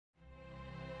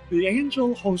The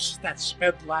angel hosts that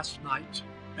sped last night,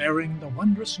 bearing the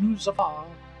wondrous news afar,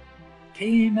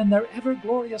 came in their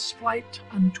ever-glorious flight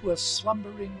unto a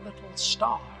slumbering little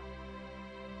star.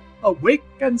 "Awake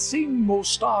and sing, O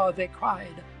star," they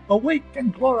cried, "awake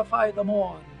and glorify the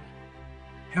morn.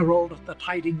 Herald the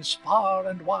tidings far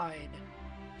and wide,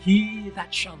 he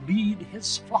that shall lead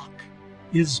his flock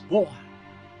is born."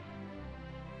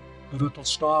 The little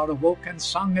star awoke and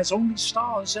sung as only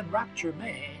stars in rapture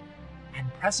may,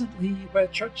 and presently, where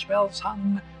church bells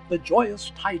hung, the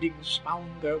joyous tidings found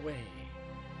their way.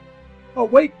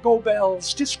 "Awake, O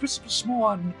bells, 'tis Christmas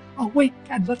morn! Awake,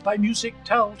 and let thy music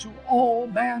tell to all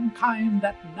mankind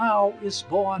that now is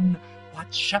born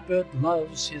what shepherd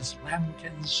loves his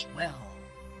lambkins well."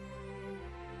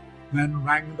 Then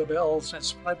rang the bells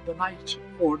as fled the night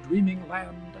o'er dreaming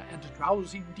land and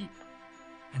drowsing deep,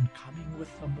 and coming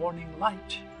with the morning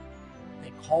light,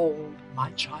 they called,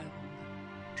 "My child,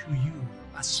 to you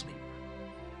asleep."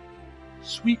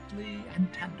 Sweetly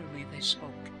and tenderly they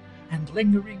spoke, and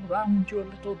lingering round your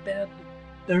little bed,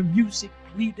 their music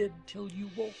pleaded till you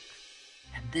woke,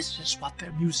 and this is what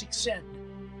their music said: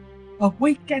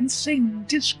 "Awake and sing,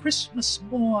 'tis Christmas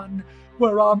morn,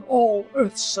 whereon all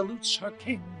earth salutes her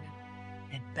King.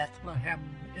 In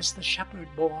Bethlehem is the shepherd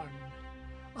born.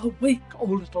 Awake, O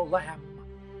little lamb,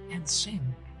 and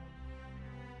sing."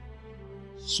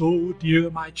 So, dear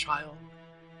my child,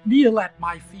 kneel at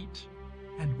my feet,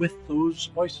 and with those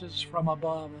voices from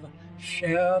above,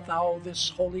 share thou this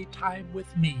holy time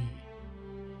with me,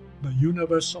 the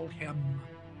universal hymn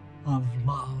of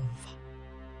love.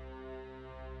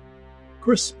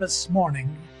 Christmas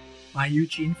Morning by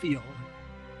Eugene Field.